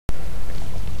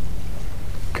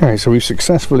Okay, so we've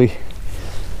successfully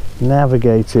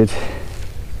navigated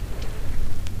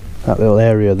that little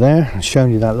area there and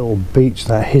shown you that little beach,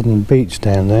 that hidden beach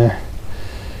down there.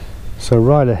 So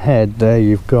right ahead there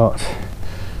you've got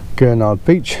Gurnard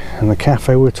Beach and the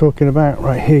cafe we're talking about.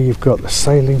 Right here you've got the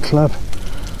sailing club.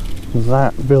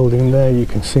 That building there you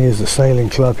can see is the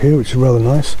sailing club here, which is rather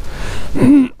nice.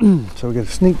 So we're going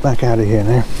to sneak back out of here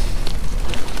now,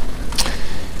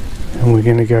 and we're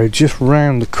going to go just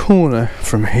round the corner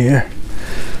from here.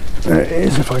 There it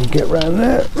is, if I can get round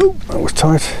there. Oh, that was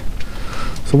tight.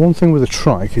 So one thing with the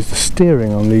trike is the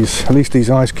steering on these, at least these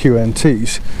Ice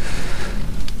QNTs,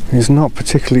 is not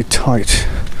particularly tight.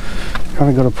 You've kind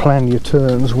of got to plan your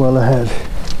turns well ahead.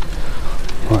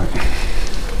 Right.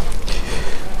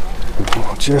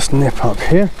 I'll just nip up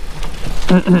here.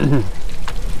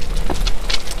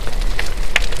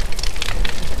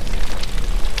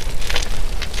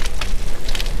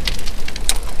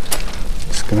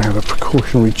 Just going to have a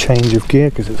precautionary change of gear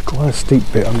because it's quite a steep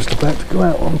bit I'm just about to go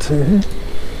out onto here.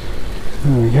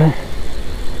 There we go.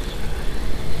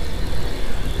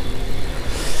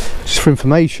 Just for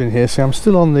information here, see I'm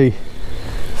still on the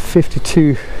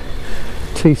 52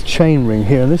 teeth chain ring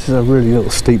here, and this is a really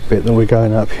little steep bit that we're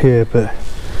going up here, but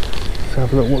let's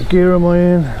have a look. What gear am I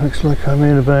in? Looks like I'm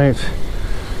in about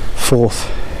 4th.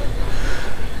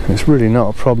 It's really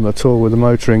not a problem at all with the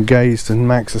motor engaged and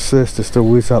max assist just to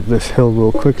whiz up this hill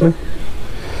real quickly.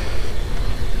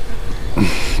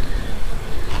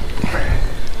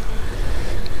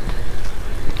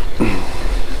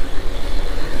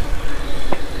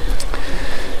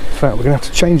 In fact, we're going to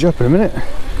have to change up in a minute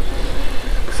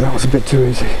because that was a bit too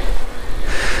easy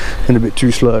and a bit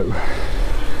too slow.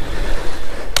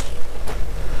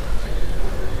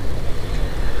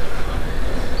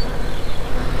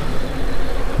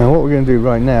 Now what we're going to do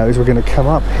right now is we're going to come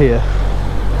up here,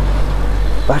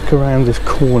 back around this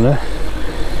corner,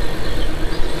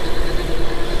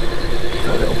 give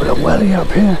a little bit of welly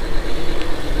up here.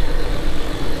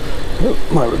 Oh,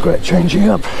 might regret changing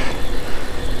up.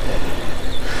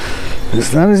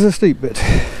 That is a steep bit.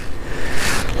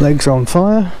 Legs on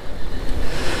fire.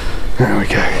 There we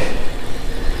go.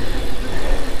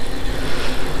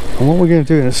 And what we're going to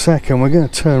do in a second, we're going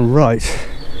to turn right,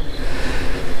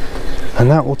 and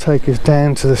that will take us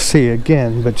down to the sea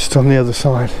again, but just on the other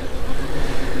side.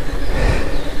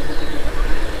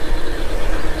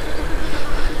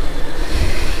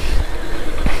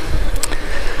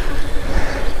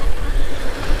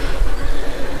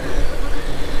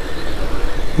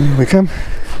 Here we come.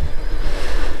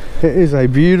 It is a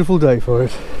beautiful day for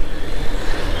it.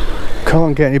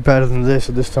 Can't get any better than this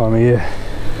at this time of year.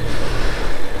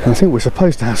 And I think we're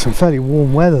supposed to have some fairly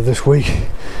warm weather this week,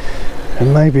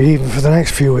 and maybe even for the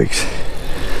next few weeks.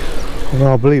 Well,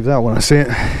 I'll believe that when I see it.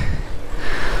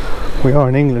 We are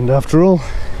in England after all,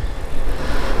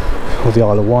 or the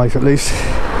Isle of Wight at least.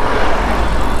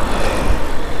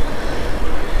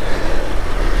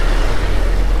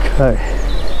 Okay.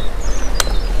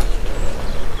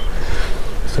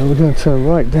 So we're going to turn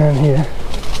right down here,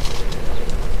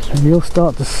 and you'll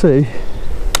start to see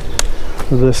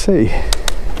the sea.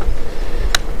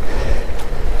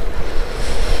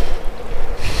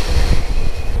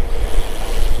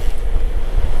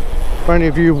 For any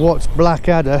of you who've watched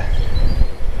Blackadder,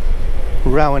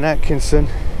 Rowan Atkinson,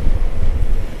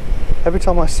 every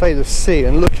time I say the sea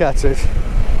and look at it,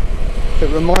 it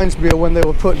reminds me of when they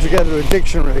were putting together a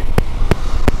dictionary,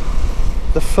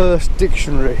 the first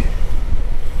dictionary.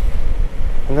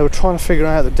 And they were trying to figure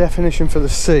out the definition for the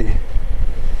sea.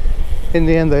 In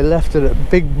the end they left it at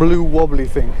big blue wobbly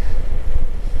thing.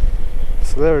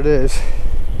 So there it is.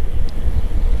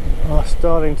 I'm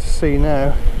starting to see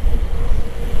now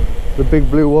the big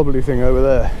blue wobbly thing over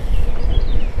there.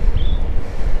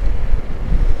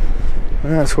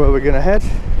 And that's where we're going to head.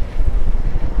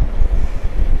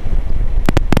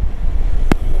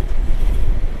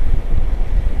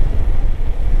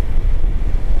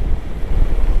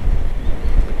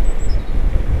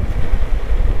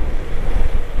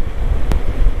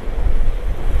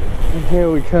 Here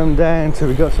we come down to,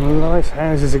 we've got some nice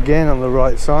houses again on the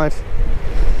right side.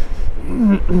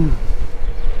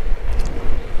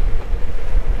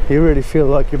 You really feel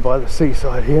like you're by the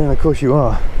seaside here, and of course you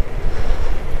are.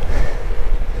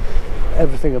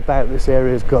 Everything about this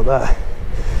area has got that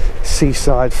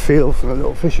seaside feel, from the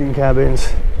little fishing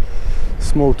cabins,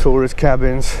 small tourist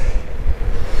cabins.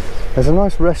 There's a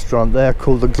nice restaurant there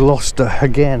called the Gloucester,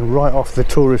 again right off the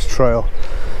tourist trail.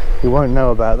 You won't know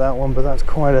about that one, but that's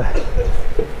quite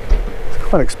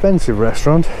an expensive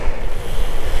restaurant,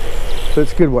 but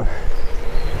it's a good one.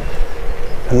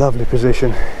 A lovely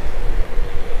position.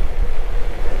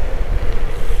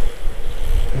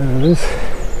 it is.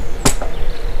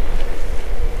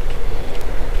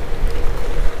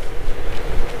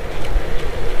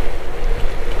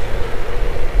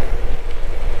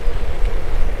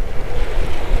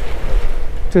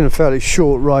 Doing a fairly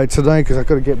short ride today because I've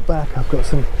got to get back. I've got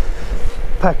some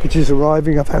packages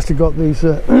arriving. I've actually got these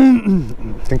I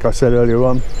think I said earlier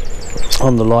on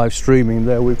the live streaming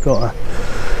there, we've got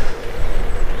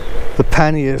the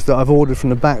panniers that I've ordered from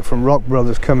the back from Rock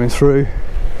Brothers coming through,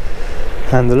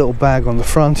 and the little bag on the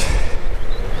front.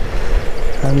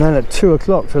 And then at 2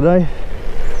 o'clock today,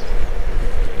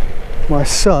 my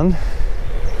son,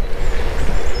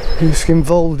 who's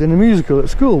involved in a musical at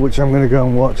school, which I'm going to go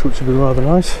and watch, which will be rather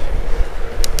nice.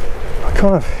 I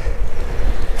kind of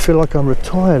feel like I'm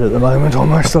retired at the moment.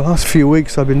 Almost the last few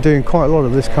weeks I've been doing quite a lot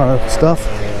of this kind of stuff,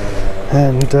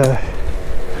 and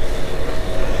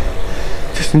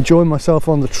just enjoying myself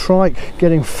on the trike,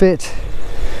 getting fit.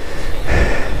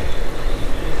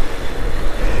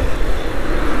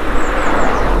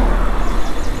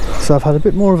 So I've had a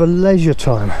bit more of a leisure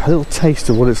time, a little taste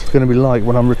of what it's going to be like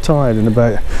when I'm retired in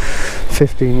about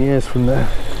 15 years from now.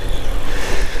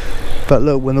 But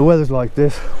look, when the weather's like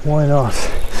this, why not?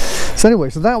 So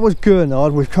anyway, so that was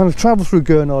Gurnard. We've kind of travelled through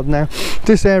Gurnard now.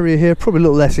 This area here, probably a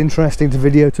little less interesting to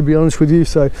video, to be honest with you,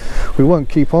 so we won't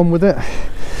keep on with it.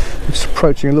 We're just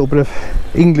approaching a little bit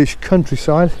of English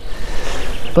countryside.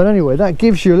 But anyway, that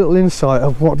gives you a little insight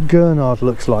of what Gurnard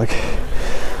looks like.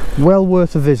 Well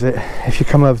worth a visit if you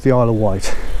come over to the Isle of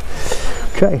Wight.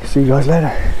 Okay, see you guys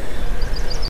later.